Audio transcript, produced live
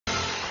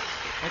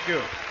Thank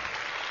you.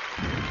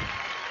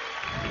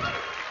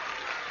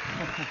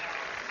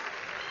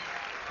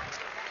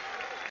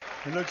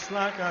 It looks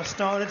like I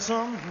started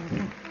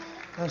something.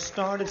 I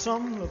started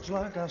something. Looks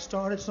like I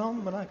started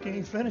something, but I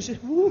can't finish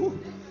it. Woo.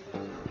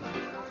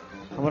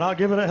 But I'll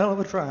give it a hell of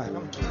a try. You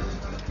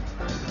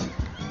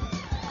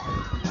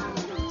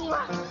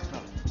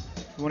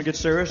want to get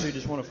serious, or you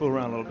just want to fool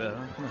around a little bit?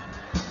 Huh? Come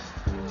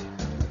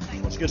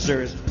on. Let's get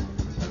serious.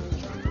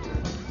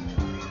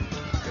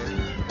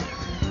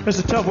 It's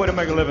a tough way to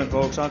make a living,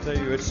 folks. I'll tell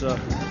you, it's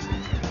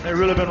they've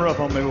really been rough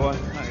on me, boy.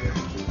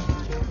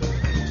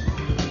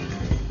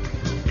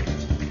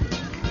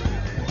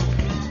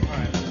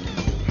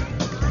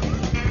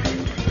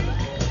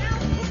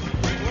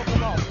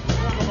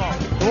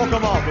 It won't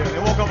come off, dude.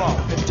 It won't come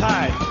off. It's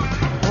tied.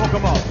 It won't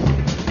come off.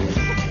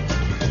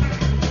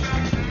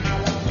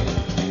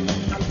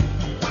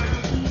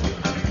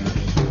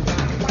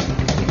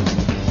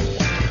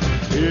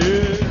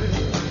 Yeah.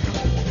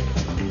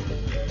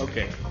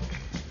 Okay.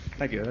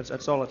 Thank you.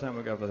 That's all the time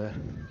we got for that.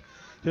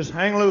 Just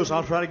hang loose.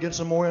 I'll try to get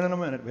some more in a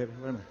minute, baby.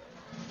 Wait a minute.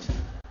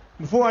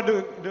 Before I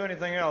do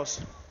anything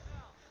else,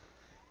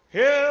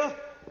 yeah.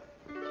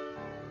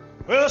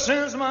 Well,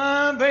 since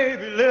my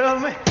baby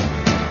left me,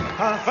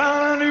 I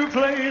found a new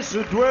place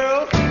to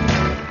dwell.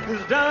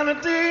 It's down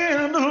at the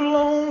end of the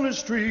lonely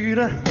street,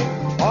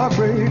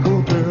 Heartbreak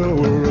Hotel,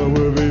 where I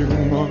will be.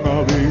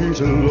 I'll be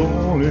so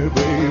lonely,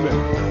 baby.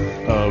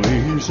 I'll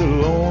be so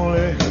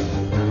lonely.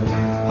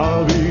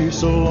 I'll be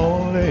so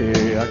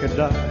lonely I could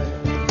die.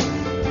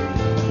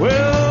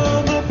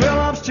 Well, the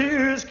bellhop's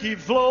tears keep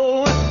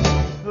flowing.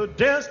 The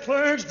desk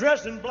clerk's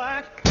dressed in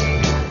black.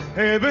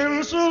 They've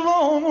been so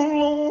long on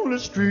lonely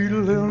street,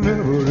 they'll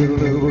never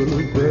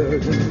look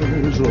back.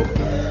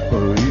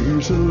 Oh,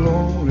 you're so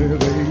lonely,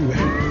 baby.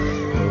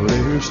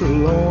 Oh, you're so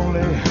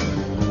lonely.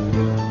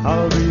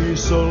 I'll be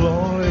so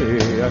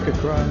lonely I could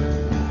cry.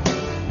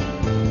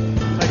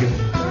 Thank you.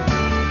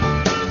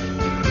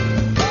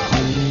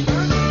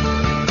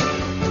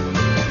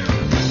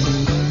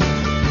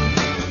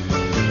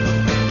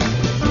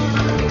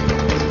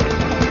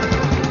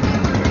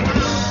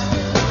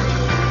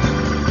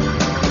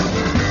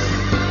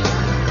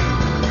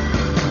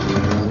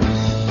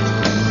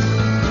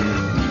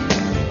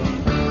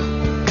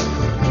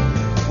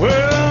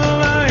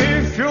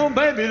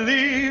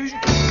 Leaves,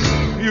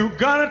 you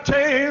got a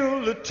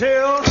tale to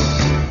tell.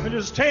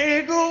 Just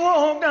take a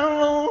walk down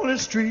lonely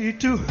street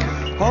to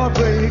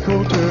Heartbreak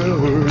Hotel,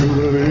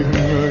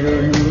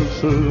 where you're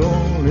so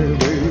lonely,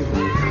 baby.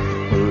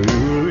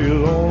 You'll be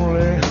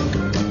lonely.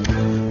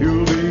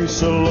 You'll be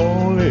so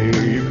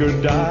lonely you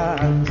could die.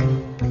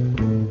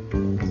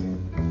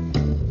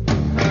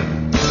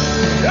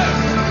 Yeah.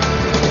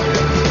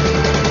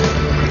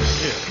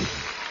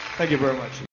 Thank you very much.